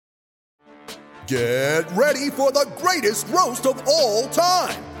Get ready for the greatest roast of all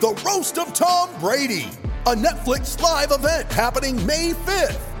time, the Roast of Tom Brady, a Netflix live event happening May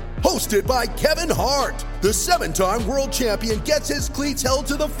 5th. Hosted by Kevin Hart, the 7-time world champion gets his cleats held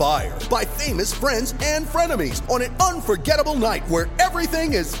to the fire by famous friends and frenemies on an unforgettable night where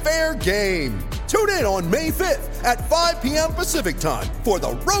everything is fair game. Tune in on May 5th at 5 p.m. Pacific time for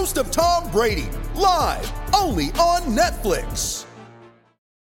the Roast of Tom Brady, live only on Netflix.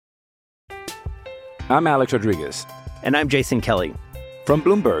 I'm Alex Rodriguez. And I'm Jason Kelly. From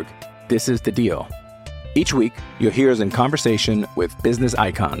Bloomberg, this is The Deal. Each week, you'll hear us in conversation with business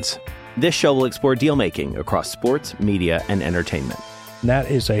icons. This show will explore deal-making across sports, media, and entertainment. That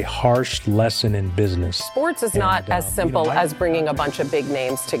is a harsh lesson in business. Sports is not as simple as bringing a bunch of big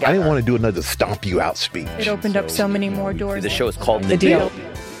names together. I didn't want to do another stomp you out speech. It opened up so many more doors. The show is called The Deal.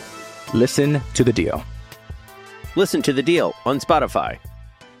 Listen to The Deal. Listen to The Deal on Spotify.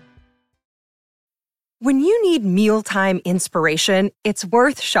 When you need mealtime inspiration, it's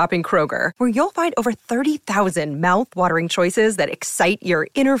worth shopping Kroger, where you'll find over 30,000 mouth-watering choices that excite your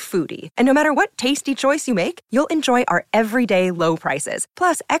inner foodie. And no matter what tasty choice you make, you'll enjoy our everyday low prices,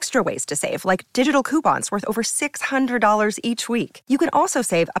 plus extra ways to save, like digital coupons worth over $600 each week. You can also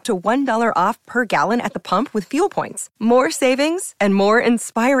save up to $1 off per gallon at the pump with fuel points. More savings and more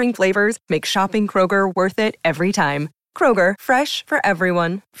inspiring flavors make shopping Kroger worth it every time. Kroger, fresh for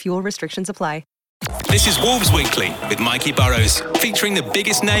everyone. Fuel restrictions apply. This is Wolves Weekly with Mikey Burrows, featuring the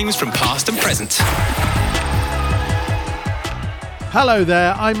biggest names from past and present. Hello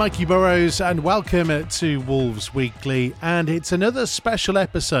there, I'm Mikey Burrows and welcome to Wolves Weekly, and it's another special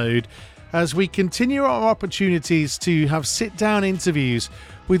episode as we continue our opportunities to have sit-down interviews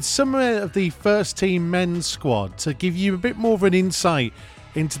with some of the first team men's squad to give you a bit more of an insight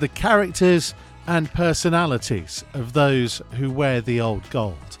into the characters and personalities of those who wear the old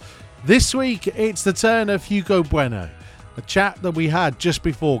gold. This week, it's the turn of Hugo Bueno, a chat that we had just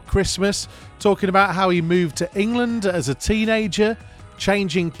before Christmas, talking about how he moved to England as a teenager,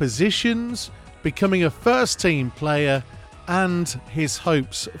 changing positions, becoming a first-team player, and his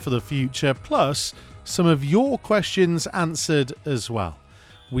hopes for the future, plus some of your questions answered as well.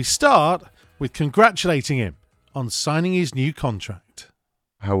 We start with congratulating him on signing his new contract.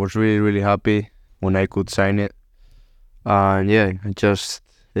 I was really, really happy when I could sign it. And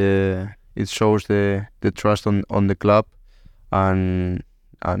it shows the trust on the club, and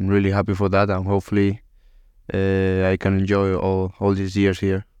I'm really happy for that, and hopefully I can enjoy all these years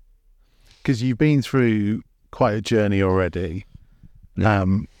here. Because you've been through quite a journey already,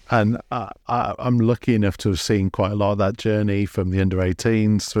 and I'm lucky enough to have seen quite a lot of that journey from the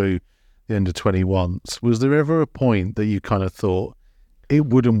under-18s through the under-21s. Was there ever a point that you kind of thought it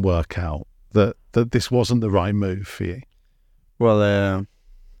wouldn't work out, that this wasn't the right move for you? Well,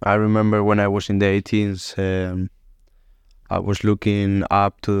 I remember when I was in the 18s, I was looking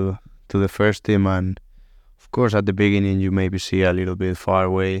up to the first team, and of course at the beginning you maybe see a little bit far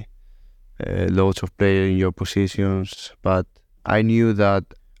away, loads of players in your positions, but I knew that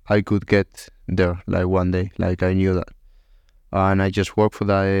I could get there like one day, like I knew that. And I just worked for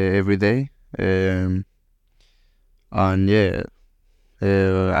that every day. I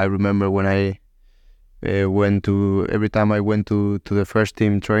remember when every time I went to the first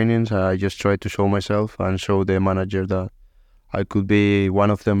team trainings, I just tried to show myself and show the manager that I could be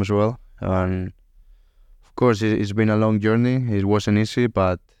one of them as well. And of course, it's been a long journey. It wasn't easy,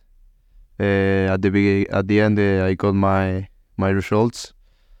 but at the end, I got my results.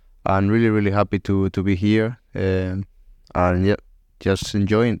 I'm really, really happy to be here, just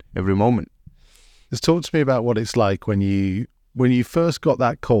enjoying every moment. Just talk to me about what it's like when you first got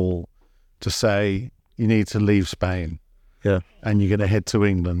that call to say you need to leave Spain, and you're going to head to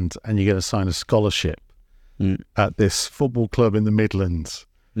England, and you're going to sign a scholarship at this football club in the Midlands.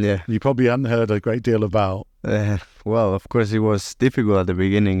 Yeah, you probably hadn't heard a great deal about. Well, of course, it was difficult at the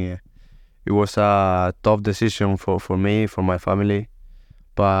beginning. Yeah. It was a tough decision for me, for my family,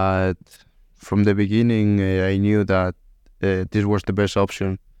 but from the beginning, I knew that this was the best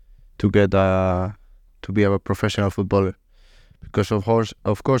option to get to be a professional footballer. Because of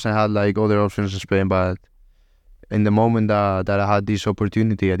course, I had like other options in Spain, but in the moment that I had this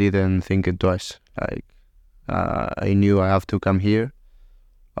opportunity, I didn't think it twice. Like I knew I have to come here,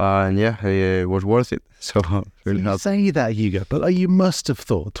 and it was worth it. So really you say that, Hugo, but you must have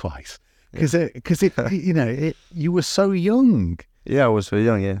thought twice because you were so young. Yeah, I was so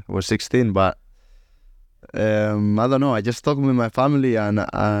young. Yeah, I was 16, but I don't know. I just talked with my family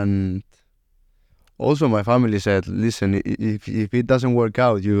and. Also, my family said, listen, if it doesn't work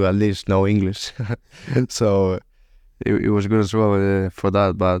out, you at least know English. So it was good as well for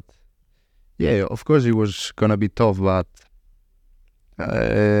that. But Yeah, of course it was gonna be tough, but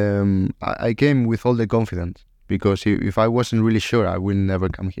I came with all the confidence, because if I wasn't really sure, I would never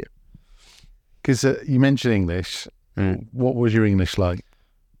come here. Because you mentioned English. What was your English like?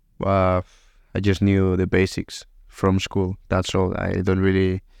 I just knew the basics from school. That's all. I didn't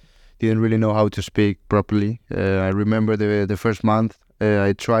really know how to speak properly. I remember the first month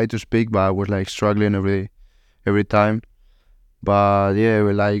I tried to speak, but I was like struggling every time. But yeah,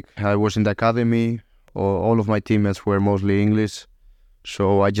 like I was in the academy. All of my teammates were mostly English,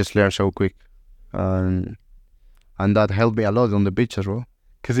 so I just learned so quick, and that helped me a lot on the beach as well.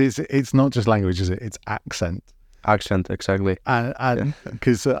 Because it's not just language, is it? It's accent. Accent, exactly. And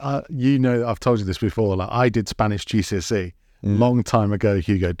because I've told you this before. Like I did Spanish GCSE long time ago,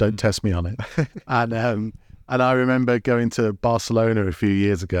 Hugo. Don't test me on it. and I remember going to Barcelona a few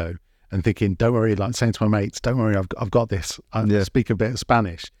years ago and thinking, "Don't worry," like saying to my mates, "Don't worry, I've got this. I speak a bit of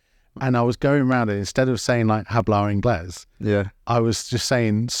Spanish." And I was going around it, instead of saying like "hablar inglés," I was just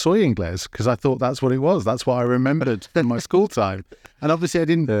saying "soy inglés," because I thought that's what it was. That's what I remembered from my school time. And obviously I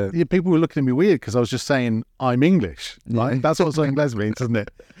didn't, people were looking at me weird because I was just saying I'm English. Right? That's what soy inglés means, isn't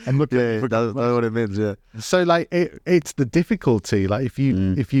it? And look that's what it means, So like it's the difficulty. Like if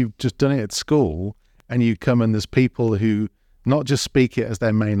you've just done it at school and you come and there's people who not just speak it as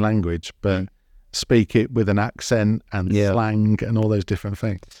their main language, but speak it with an accent and slang and all those different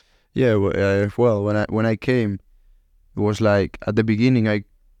things. Yeah, well, when I came, it was like at the beginning I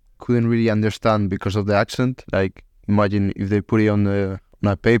couldn't really understand because of the accent. Like imagine if they put it on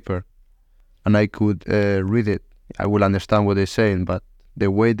a paper, and I could read it, I would understand what they're saying. But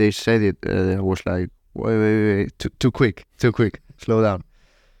the way they said it was like, wait, too quick, slow down.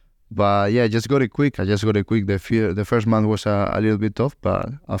 But yeah, I just got it quick. The first month was a little bit tough, but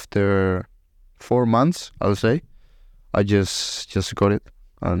after 4 months, I'll say, I just got it.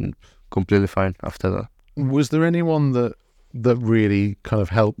 And completely fine after that. Was there anyone that really kind of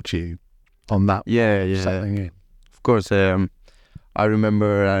helped you on that? Settling in? Of course. I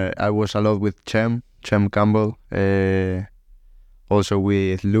remember I was a lot with Cem Campbell. Also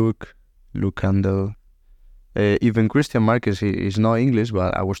with Luke Handel. Even Christian Marquez is not English,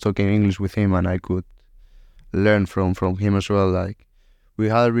 but I was talking English with him, and I could learn from him as well. Like we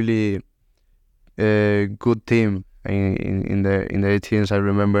had a really good team. In the 18s, I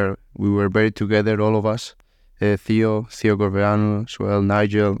remember we were very together, all of us. Theo Corbeano as well,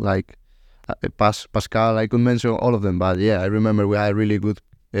 Nigel, like Pascal. I could mention all of them, but yeah, I remember we had a really good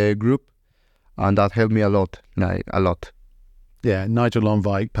group, and that helped me a lot. Yeah, Nigel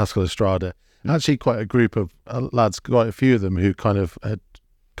Lonvike, Pascal Estrada, actually quite a group of lads, quite a few of them who kind of had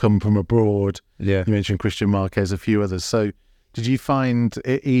come from abroad. Yeah, you mentioned Christian Marquez, a few others. So did you find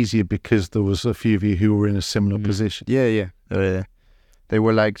it easier because there was a few of you who were in a similar position? Yeah. They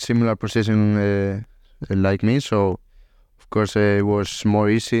were like similar position like me, so of course it was more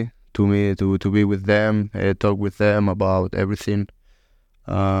easy to me to be with them, talk with them about everything.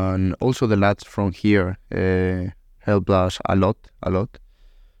 And also the lads from here helped us a lot.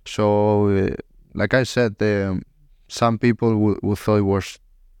 So like I said, some people would thought it was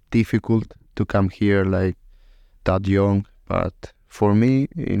difficult to come here like that young. But for me,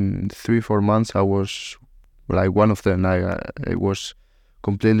 in 3-4 months, I was like one of them. I was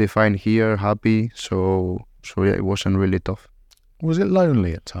completely fine here, happy. So yeah, it wasn't really tough. Was it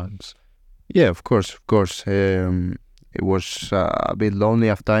lonely at times? Yeah, of course. It was a bit lonely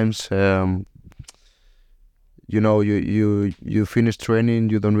at times. You finish training,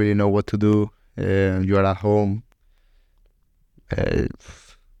 you don't really know what to do. You are at home.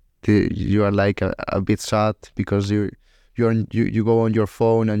 You are like a bit sad because you go on your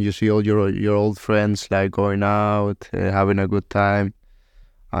phone and you see all your old friends like going out, having a good time,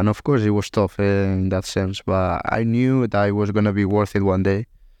 and of course it was tough in that sense. But I knew that it was gonna be worth it one day,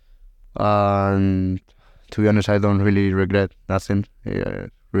 and to be honest, I don't really regret nothing.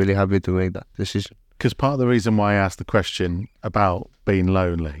 Really happy to make that decision. Because part of the reason why I asked the question about being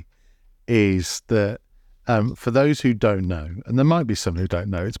lonely is that for those who don't know, and there might be some who don't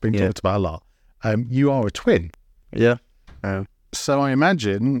know, it's been talked about a lot. You are a twin. Yeah. So I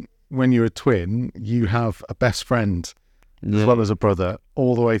imagine when you're a twin, you have a best friend as well as a brother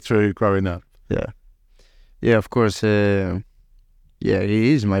all the way through growing up. Yeah, of course. He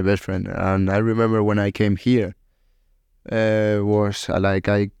is my best friend. And I remember when I came here, was like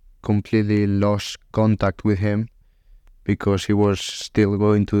I completely lost contact with him because he was still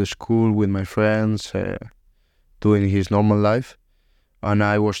going to school with my friends, doing his normal life. And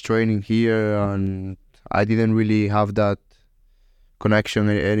I was training here, and I didn't really have that connection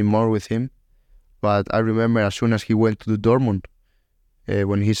anymore with him. But I remember as soon as he went to Dortmund,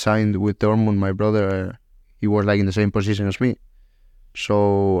 when he signed with Dortmund, my brother, he was like in the same position as me.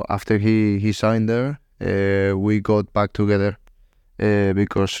 So after he signed there, we got back together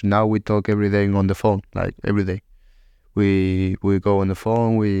because now we talk every day on the phone, like every day. We go on the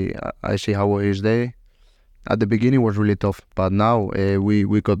phone. I see how his day. At the beginning, it was really tough, but now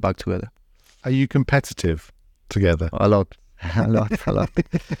we got back together. Are you competitive together? A lot, a lot.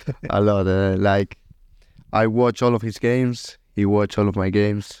 A lot. Like I watch all of his games. He watch all of my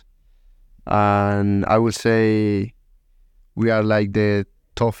games, and I would say we are like the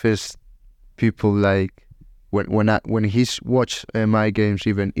toughest people. Like when he's watch my games,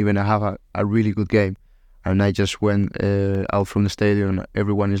 even I have a really good game, and I just went out from the stadium.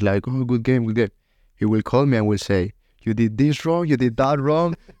 Everyone is like, "Oh, good game, good game." He will call me and will say, "You did this wrong, you did that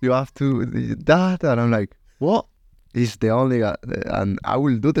wrong, you have to do that," and I'm like, "What?" He's the only guy, and I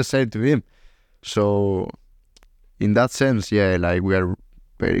will do the same to him. So in that sense, yeah, like we are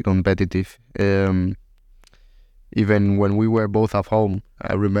very competitive. Even when we were both at home,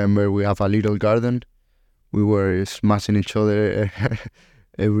 I remember we have a little garden. We were smashing each other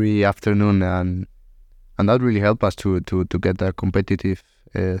every afternoon, and that really helped us to get that competitive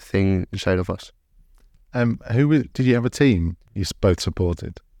thing inside of us. Did you have a team you both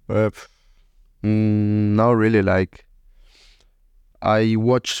supported? Not really. Like I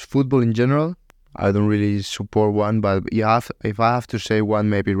watch football in general. I don't really support one, but if I have to say one,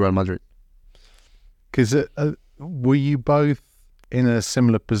 maybe Real Madrid. Because were you both in a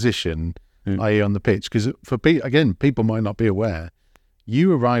similar position, i.e. on the pitch? Because people might not be aware.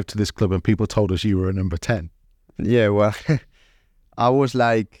 You arrived to this club and people told us you were a number 10. Yeah, well, I was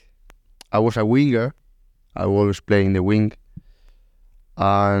a winger. I was playing the wing,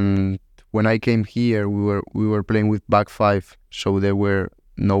 and when I came here, we were playing with back five, so there were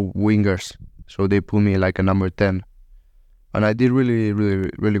no wingers, so they put me like a number 10, and I did really, really,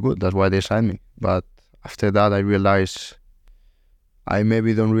 really good. That's why they signed me. But after that, I realized I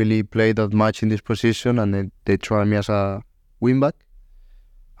maybe don't really play that much in this position, and then they tried me as a wingback,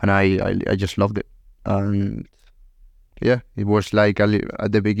 and I just loved it. And yeah, it was like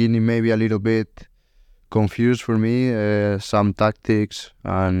at the beginning maybe a little bit confused for me, some tactics,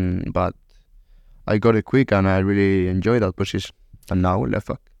 but I got it quick and I really enjoyed that position. And now left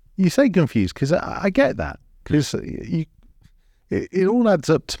back. You say confused because I get that, because it all adds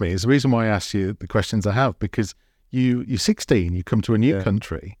up to me. It's the reason why I ask you the questions I have, because you're 16, you come to a new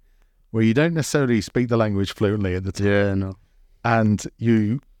country where you don't necessarily speak the language fluently at the time. Yeah, no. And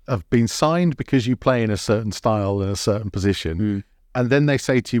you have been signed because you play in a certain style in a certain position. And then they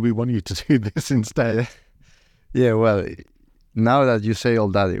say to you, "We want you to do this instead." Yeah, well, now that you say all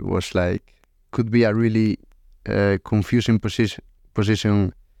that, it was like, could be a really confusing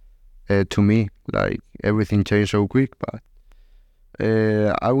position to me. Like, everything changed so quick. But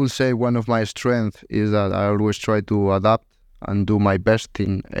I will say one of my strengths is that I always try to adapt and do my best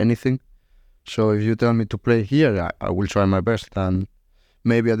in anything. So if you tell me to play here, I will try my best. And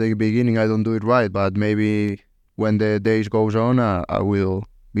maybe at the beginning I don't do it right, but maybe when the days goes on, I will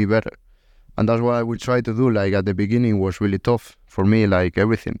be better. And that's what I will try to do. Like at the beginning was really tough for me, like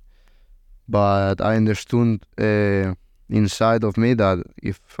everything. But I understood inside of me that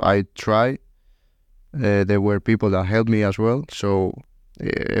if I try, there were people that helped me as well. So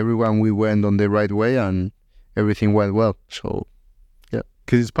everyone, we went on the right way and everything went well. So yeah.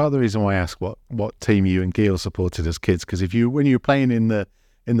 Because it's part of the reason why I ask what team you and Gil supported as kids. Because when you were playing in the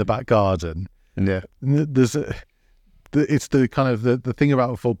back garden, it's the kind of the thing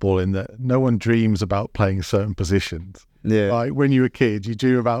about football in that no one dreams about playing certain positions. Yeah. Like when you were a kid, you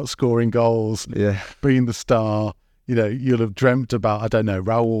dream about scoring goals, being the star. You know, you'll have dreamt about, I don't know,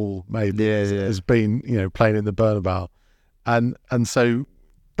 Raul maybe has been, playing in the Bernabeu. And so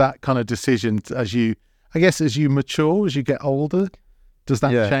that kind of decision as you mature, as you get older, does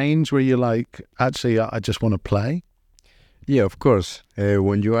that change where you're like, actually, I just want to play? Yeah, of course.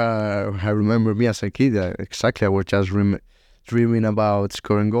 When you are, I remember me as a kid, exactly, I was just dreaming about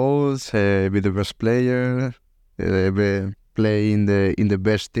scoring goals, be the best player, play in the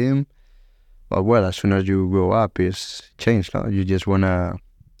best team. But well, as soon as you grow up, it's changed. No? You just want to,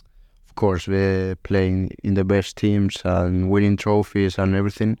 of course, be playing in the best teams and winning trophies and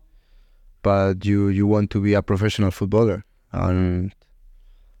everything. But you want to be a professional footballer. And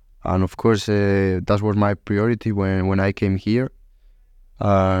of course, that was my priority when I came here.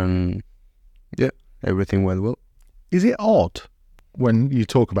 And yeah, everything went well. Is it odd when you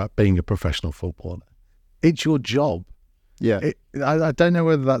talk about being a professional footballer? It's your job. Yeah. I don't know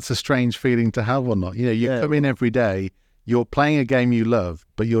whether that's a strange feeling to have or not. You come in every day, you're playing a game you love,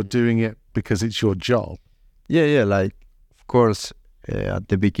 but you're doing it because it's your job. Yeah, like, of course, at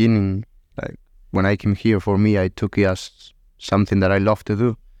the beginning, like when I came here, for me, I took it as something that I love to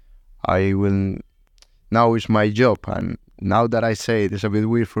do. Now it's my job, and now that I say it, it's a bit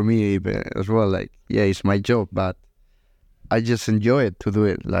weird for me as well. Like, yeah, it's my job, but I just enjoy it to do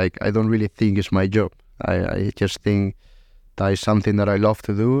it. Like, I don't really think it's my job. I just think that is something that I love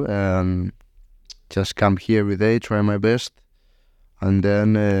to do, and just come here every day, try my best, and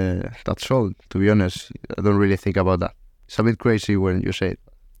then that's all. To be honest, I don't really think about that. It's a bit crazy when you say it.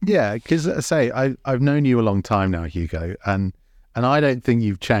 Yeah, because I've known you a long time now, Hugo, and I don't think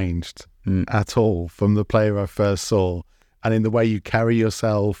you've changed at all from the player I first saw, and in the way you carry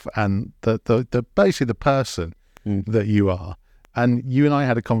yourself, and the basically the person that you are. And you and I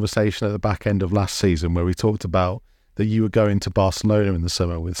had a conversation at the back end of last season where we talked about that you were going to Barcelona in the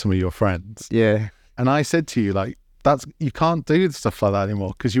summer with some of your friends. Yeah. And I said to you, like, you can't do stuff like that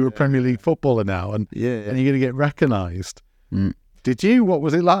anymore because you're a Premier League footballer now, and you're going to get recognised. Did you? What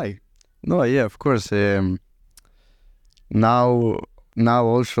was it like? No, yeah, of course. Now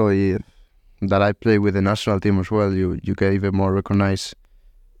also that I play with the national team as well, you get even more recognized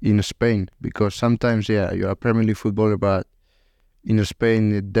in Spain, because sometimes, you're a Premier League footballer, but in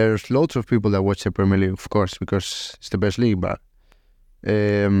Spain there's lots of people that watch the Premier League, of course, because it's the best league, but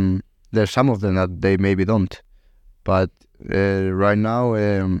there's some of them that they maybe don't. But right now,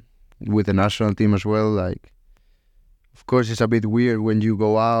 with the national team as well, like, of course, it's a bit weird when you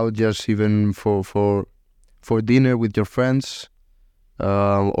go out, just even for dinner with your friends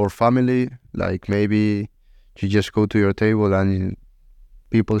or family. Like, maybe you just go to your table and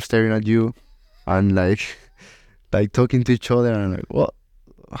people staring at you and like talking to each other, and like, well,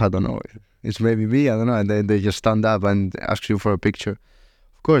 I don't know, it's maybe me, I don't know, and then they just stand up and ask you for a picture.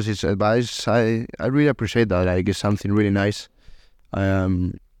 Of course, it's advice. I really appreciate that. Like, it's something really nice.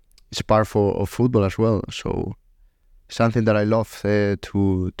 It's part of football as well, so something that I love to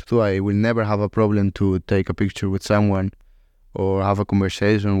do. I will never have a problem to take a picture with someone or have a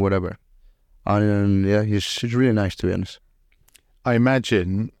conversation, whatever. And it's really nice, to be honest. I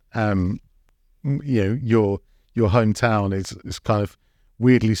imagine, your hometown is kind of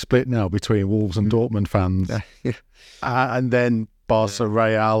weirdly split now between Wolves and Dortmund fans, and then Barca,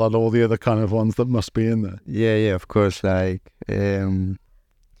 Real, and all the other kind of ones that must be in there. Yeah, of course. Like,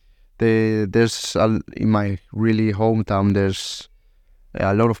 there's in my really hometown, there's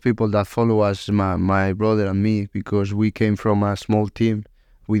a lot of people that follow us, my brother and me, because we came from a small team.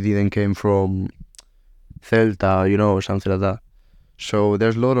 We didn't came from Celta, or something like that. So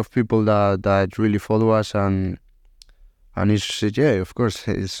there's a lot of people that really follow us, and it's, of course,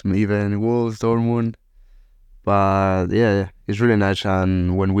 it's even Wolves, Dortmund, but it's really nice.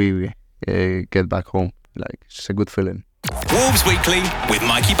 And when we get back home, like, it's a good feeling. Wolves Weekly with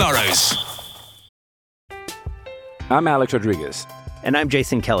Mikey Burrows. I'm Alex Rodriguez. And I'm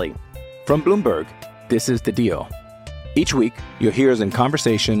Jason Kelly. From Bloomberg, this is The Deal. Each week, you'll hear us in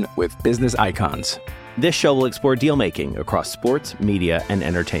conversation with business icons. This show will explore deal-making across sports, media, and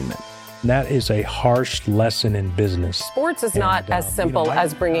entertainment. That is a harsh lesson in business. Sports is not as simple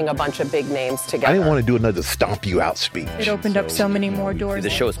as bringing a bunch of big names together. I didn't want to do another stomp you out speech. It opened up so many more doors. The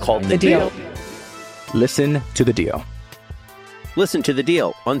show is called The Deal. Listen to The Deal. Listen to The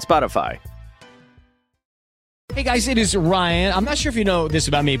Deal on Spotify. Hey guys, it is Ryan. I'm not sure if you know this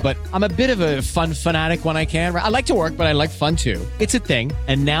about me, but I'm a bit of a fun fanatic when I can. I like to work, but I like fun too. It's a thing.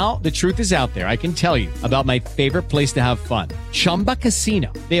 And now the truth is out there. I can tell you about my favorite place to have fun. Chumba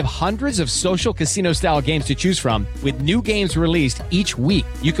Casino. They have hundreds of social casino style games to choose from with new games released each week.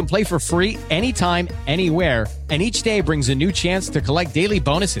 You can play for free anytime, anywhere. And each day brings a new chance to collect daily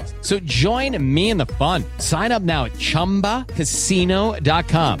bonuses. So join me in the fun. Sign up now at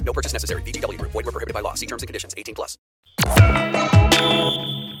ChumbaCasino.com. No purchase necessary. VGW. Void where prohibited by law. See terms and conditions. 18+.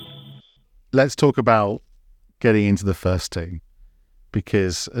 Let's talk about getting into the first team,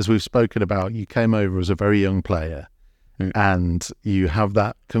 because as we've spoken about, you came over as a very young player and you have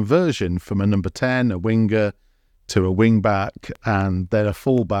that conversion from a number 10, a winger, to a wing back and then a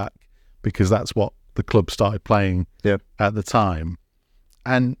full back, because that's what the club started playing at the time.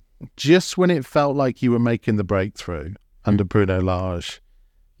 And just when it felt like you were making the breakthrough under Bruno Lage,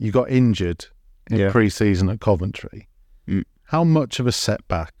 you got injured in pre-season at Coventry. How much of a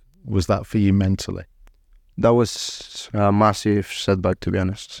setback was that for you mentally? That was a massive setback, to be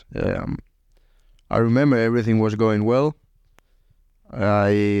honest. I remember everything was going well.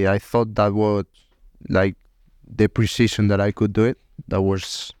 I thought that was like the pre-season that I could do it. That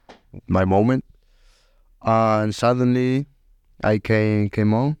was my moment. And suddenly I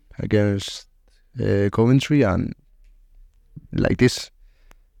came on against Coventry, and like this,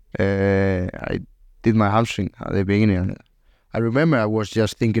 I did my hamstring at the beginning. I remember I was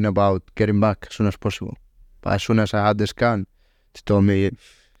just thinking about getting back as soon as possible. But as soon as I had the scan, they told me,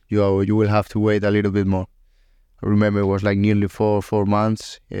 you will have to wait a little bit more. I remember it was like nearly four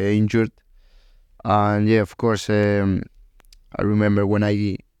months injured. And yeah, of course, I remember when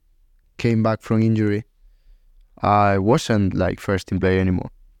I came back from injury, I wasn't like first team player anymore.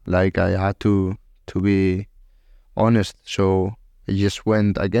 Like I had to be honest. So I just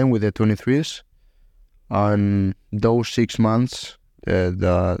went again with the 23s. And those 6 months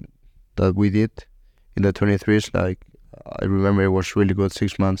that we did in the 23s, like I remember it was really good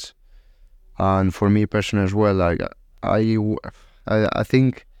 6 months. And for me personally as well, like I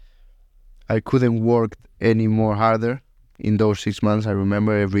think I couldn't work any more harder in those 6 months. I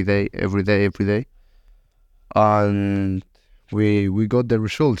remember every day. And we got the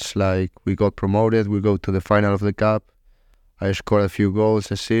results. Like we got promoted. We go to the final of the cup. I scored a few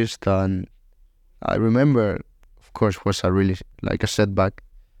goals, assists, and I remember, of course, was a really like a setback.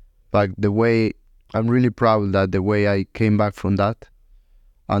 But the way I'm really proud that the way I came back from that,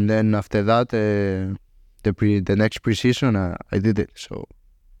 and then after that, the next preseason I did it. So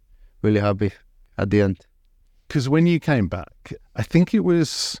really happy at the end. Because when you came back, I think it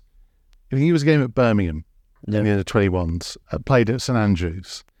was a game at Birmingham in the under-21s. I played at St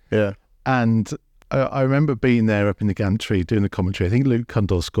Andrews. Yeah. And I remember being there up in the gantry doing the commentary. I think Luke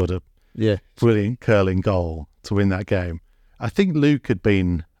Cundall scored a brilliant curling goal to win that game. I think Luke had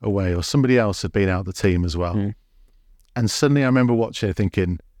been away or somebody else had been out of the team as well. Mm. And suddenly I remember watching it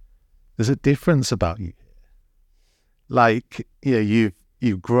thinking, there's a difference about you. Like,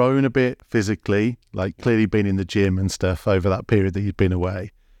 you've grown a bit physically, like clearly been in the gym and stuff over that period that you'd been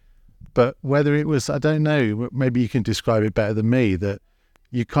away. But whether it was, I don't know, maybe you can describe it better than me, that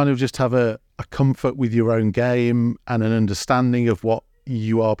you kind of just have a comfort with your own game and an understanding of what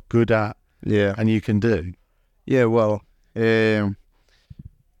you are good at and you can do. Yeah, well, when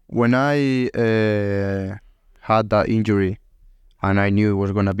I had that injury and I knew it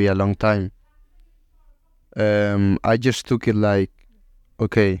was going to be a long time, I just took it like,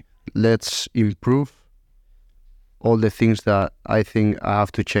 okay, let's improve all the things that I think I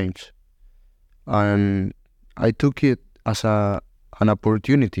have to change. And I took it as an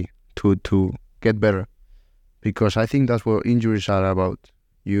opportunity to get better, because I think that's what injuries are about.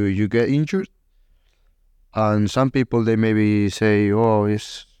 You get injured, and some people, they maybe say, oh,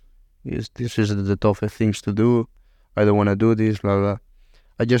 this is the toughest things to do, I don't want to do this, blah blah.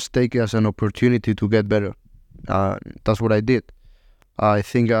 I just take it as an opportunity to get better. That's what I did. I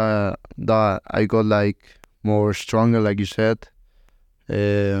think that I got like more stronger, like you said,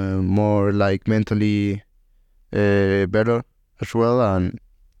 more like mentally better as well, and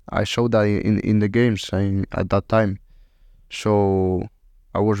I showed that in the games at that time. So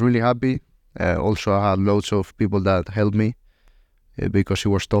I was really happy. Also, I had loads of people that helped me because it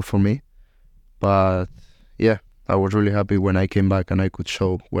was tough for me. But yeah, I was really happy when I came back and I could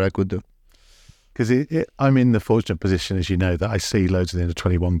show what I could do. Because I'm in the fortunate position, as you know, that I see loads of the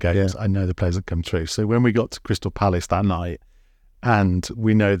under-21 games. Yeah. I know the players that come through. So when we got to Crystal Palace that night, and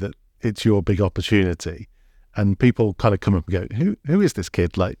we know that it's your big opportunity, and people kind of come up and go, who is this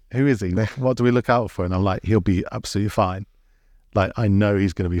kid? Like, who is he? What do we look out for? And I'm like, he'll be absolutely fine. Like, I know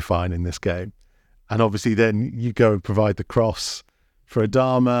he's going to be fine in this game. And obviously then you go and provide the cross for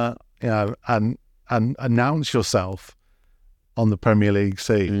Adama, and announce yourself on the Premier League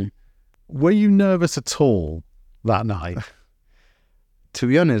scene. Mm. Were you nervous at all that night? To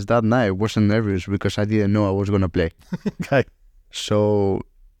be honest, that night I wasn't nervous because I didn't know I was going to play. Okay. So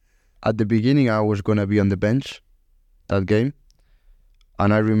at the beginning I was going to be on the bench that game.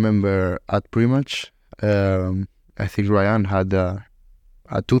 And I remember at pre-match, I think Ryan had a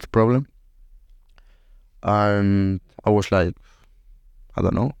tooth problem. And I was like, I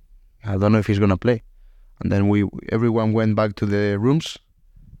don't know if he's going to play. And then everyone went back to the rooms.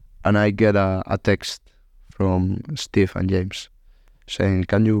 And I get a text from Steve and James saying,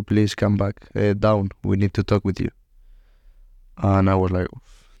 can you please come back down? We need to talk with you. And I was like,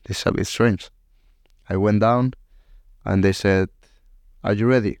 this is a bit strange. I went down and they said, are you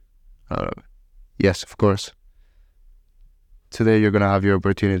ready? Yes, of course. Today you're going to have your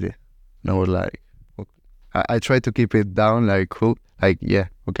opportunity. And I was like, okay. I tried to keep it down, like cool, like, yeah,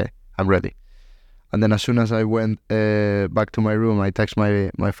 okay, I'm ready. And then as soon as I went back to my room, I text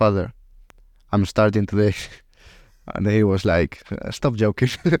my father, I'm starting today. And he was like, stop joking.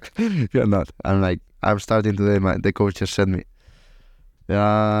 You're not. I'm like, I'm starting today. The coach just sent me.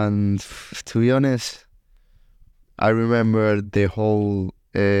 And to be honest, I remember the whole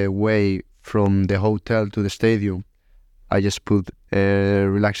way from the hotel to the stadium. I just put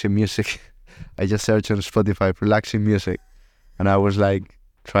relaxing music. I just searched on Spotify, relaxing music. and I was like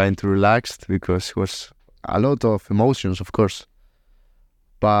trying to relax because it was a lot of emotions, of course.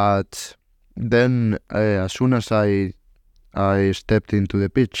 But then as soon as I stepped into the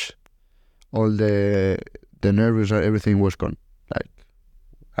pitch, all the nerves and everything was gone. Like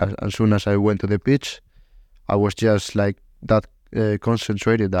as soon as I went to the pitch, I was just like that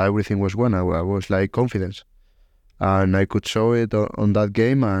concentrated that everything was gone. I was like confident, and I could show it on that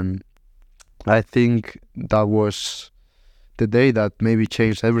game, and I think that was the day that maybe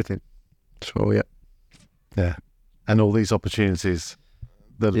changed everything. So yeah, and all these opportunities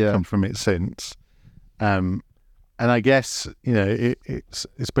that have come from it since. And I guess, you know,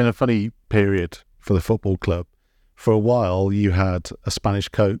 it's been a funny period for the football club. For a while, you had a Spanish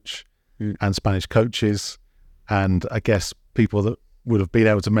coach and Spanish coaches, and I guess people that would have been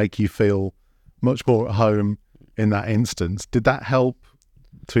able to make you feel much more at home in that instance. Did that help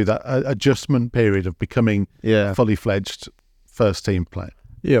through that adjustment period of becoming a fully fledged first team player?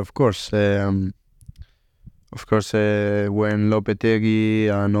 Yeah, of course. When Lopetegui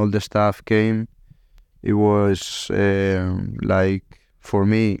and all the staff came, it was like, for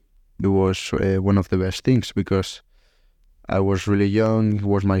me, it was one of the best things because I was really young. It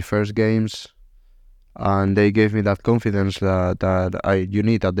was my first games, and they gave me that confidence that you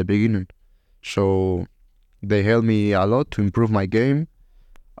need at the beginning. So they helped me a lot to improve my game,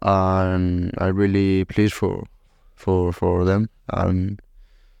 and I'm really pleased for them. And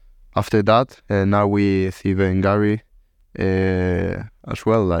after that, now with even Gary as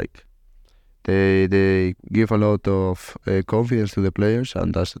well, like they give a lot of confidence to the players,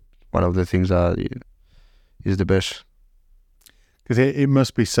 and that's one of the things that is the best. Because it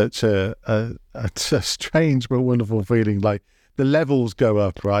must be such a strange but wonderful feeling. Like the levels go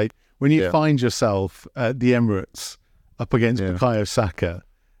up, right? When you find yourself at the Emirates up against Bukayo Saka,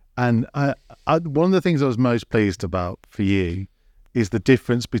 and one of the things I was most pleased about for you is the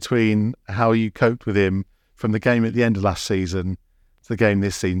difference between how you coped with him from the game at the end of last season to the game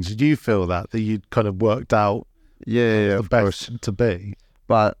this season. Did you feel that you'd kind of worked out the best to be?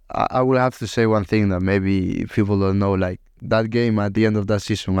 But I will have to say one thing that maybe people don't know. Like that game at the end of that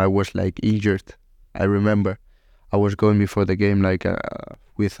season, I was like injured. I remember I was going before the game like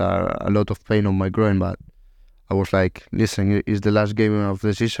with a lot of pain on my groin, but I was like, listen, it's the last game of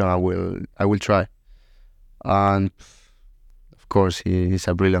the season. I will try. And of course, he's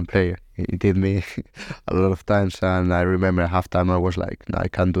a brilliant player. He did me a lot of times, and I remember at halftime I was like, no, I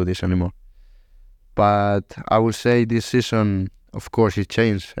can't do this anymore. But I would say this season, of course, it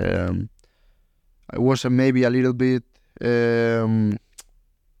changed. I was maybe a little bit. I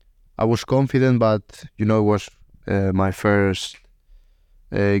was confident, but it was my first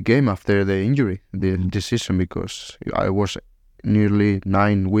game after the injury, this season, because I was nearly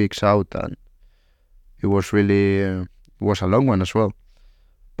 9 weeks out, and it was really it was a long one as well.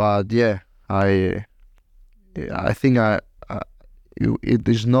 But yeah, I think it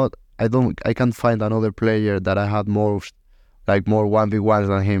is not. I can't find another player that I had more 1v1s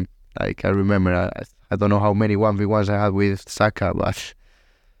than him. Like I remember, I don't know how many 1v1s I had with Saka, but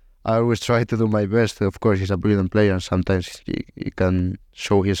I always try to do my best. Of course, he's a brilliant player, and sometimes he can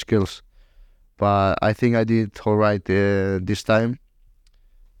show his skills. But I think I did all right this time.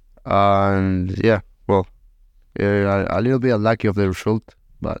 And yeah, well, a little bit unlucky of the result,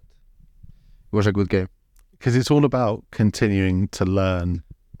 but it was a good game. Because it's all about continuing to learn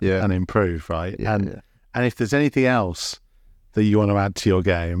and improve, right? Yeah, and if there's anything else that you want to add to your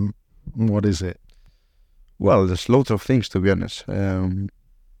game, what is it? Well, there's lots of things, to be honest.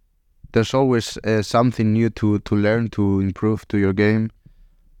 There's always something new to learn, to improve to your game.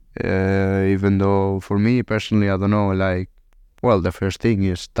 Even though for me personally, I don't know, the first thing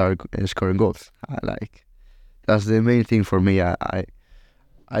is scoring goals. That's the main thing for me. I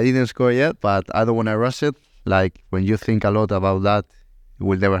didn't score yet, but I don't want to rush it. Like when you think a lot about that, it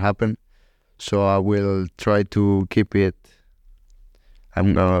will never happen. So I will try to keep it.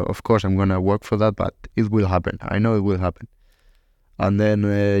 Of course, I'm gonna work for that, but it will happen. I know it will happen. And then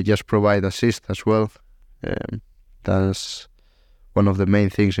just provide assist as well. That's one of the main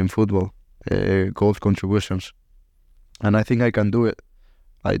things in football, goal contributions. And I think I can do it.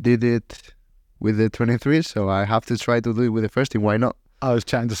 I did it with the 23, so I have to try to do it with the first team. Why not? I was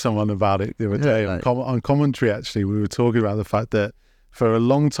chatting to someone about it the other day on commentary. Actually, we were talking about the fact that for a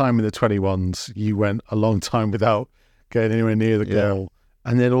long time in the 21s, you went a long time without getting anywhere near the goal,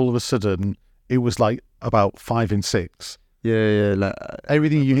 and then all of a sudden it was like about 5 in 6. Yeah.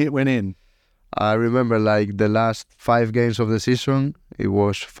 Everything you hit went in. I remember the last 5 games of the season, it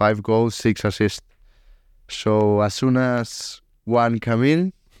was 5 goals, 6 assists. So as soon as one come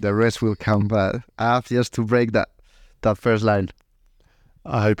in, the rest will come. But I have just to break that that first line.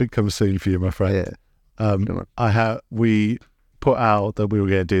 I hope it comes soon for you, my friend. Yeah. We put out that we were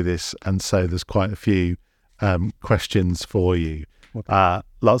going to do this, and so there's quite a few questions for you.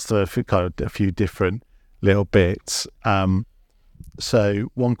 Lots of a few different little bits. So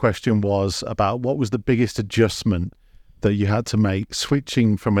one question was about what was the biggest adjustment that you had to make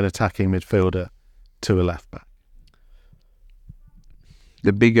switching from an attacking midfielder to a left back?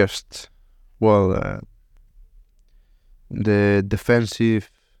 The biggest, the defensive,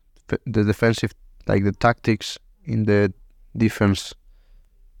 like the tactics in the defense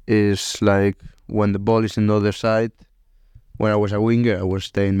is like when the ball is in the other side. When I was a winger, I was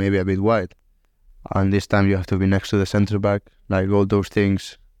staying maybe a bit wide, and this time you have to be next to the centre back. Like all those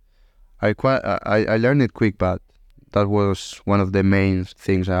things, I learned it quick, but that was one of the main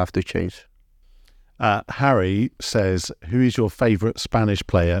things I have to change. Harry says, "Who is your favourite Spanish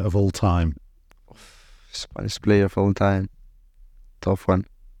player of all time?" Spanish player of all time, tough one.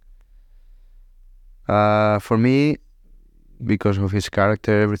 For me, because of his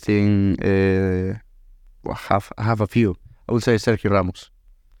character, everything. I have a few. I would say Sergio Ramos.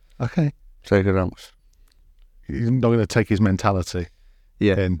 Okay. Sergio Ramos. You're not going to take his mentality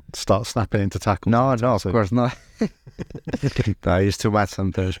and start snapping into tackles? No, of course not. No, he's too much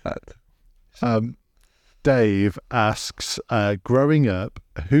sometimes. But. Dave asks, growing up,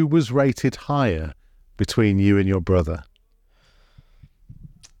 who was rated higher between you and your brother?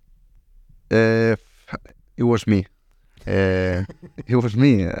 It was me. It was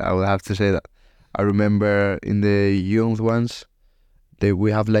me, I would have to say that. I remember in the young ones,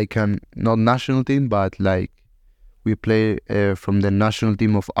 we have like not national team, but like we play from the national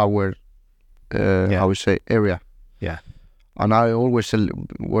team of our, I would say, area. Yeah. And I always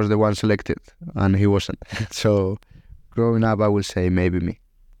was the one selected, and he wasn't. So growing up, I would say maybe me.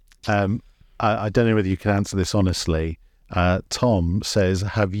 I don't know whether you can answer this honestly. Tom says,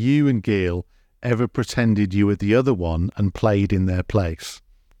 have you and Gil ever pretended you were the other one and played in their place?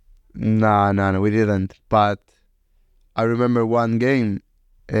 No, we didn't. But I remember one game,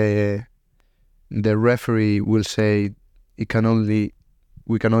 the referee will say we can only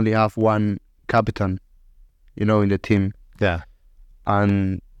have one captain, in the team. Yeah.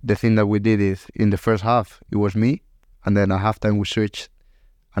 And the thing that we did is, in the first half, it was me, and then at halftime we switched,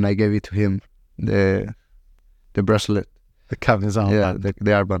 and I gave it to him, the bracelet. The captain's armband. Yeah,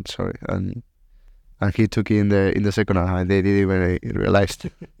 the armband, sorry. And he took it in the second half, and they didn't even realize.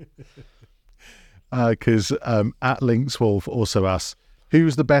 Because at Linkswolf also asks,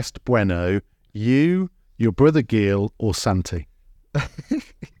 who's the best Bueno, you, your brother Gil, or Santi?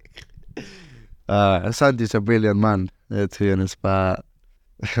 Santi's a brilliant man, to be honest, but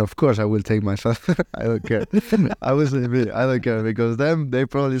of course I will take myself. I don't care. I will say me. I don't care, because they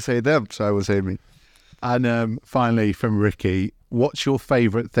probably say them, so I will say me. And finally, from Ricky, what's your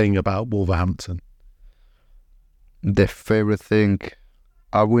favourite thing about Wolverhampton? The favourite thing,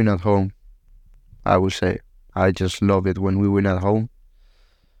 I win at home, I would say. I just love it when we win at home.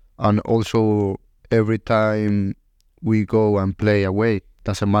 And also, every time we go and play away,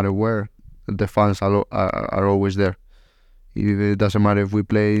 doesn't matter where, the fans are always there. It doesn't matter if we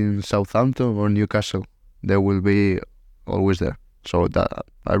play in Southampton or Newcastle, they will be always there. So that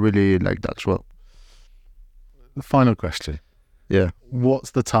I really like that as well. The final question. Yeah.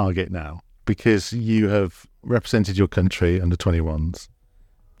 What's the target now? Because you have represented your country under 21s.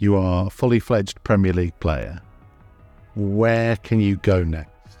 You are a fully fledged Premier League player. Where can you go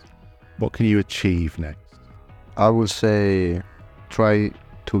next? What can you achieve next? I would say try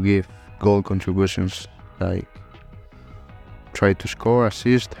to give goal contributions, like try to score,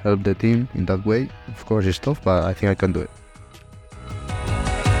 assist, help the team in that way. Of course it's tough, but I think I can do it.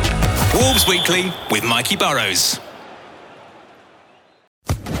 Wolves Weekly with Mikey Burrows.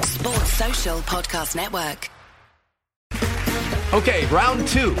 Sports Social Podcast Network. Okay, round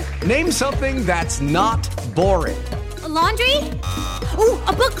two. Name something that's not boring. A laundry? Ooh,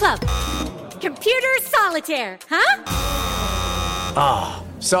 a book club. Computer solitaire, huh? Ah,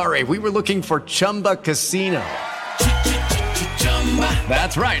 oh, sorry, we were looking for Chumba Casino.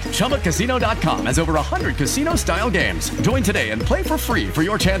 That's right, ChumbaCasino.com has over 100 casino-style games. Join today and play for free for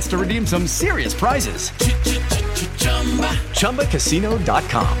your chance to redeem some serious prizes.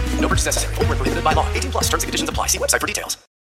 ChumbaCasino.com. No purchase necessary. Void where prohibited by law. 18+. Terms and conditions apply. See website for details.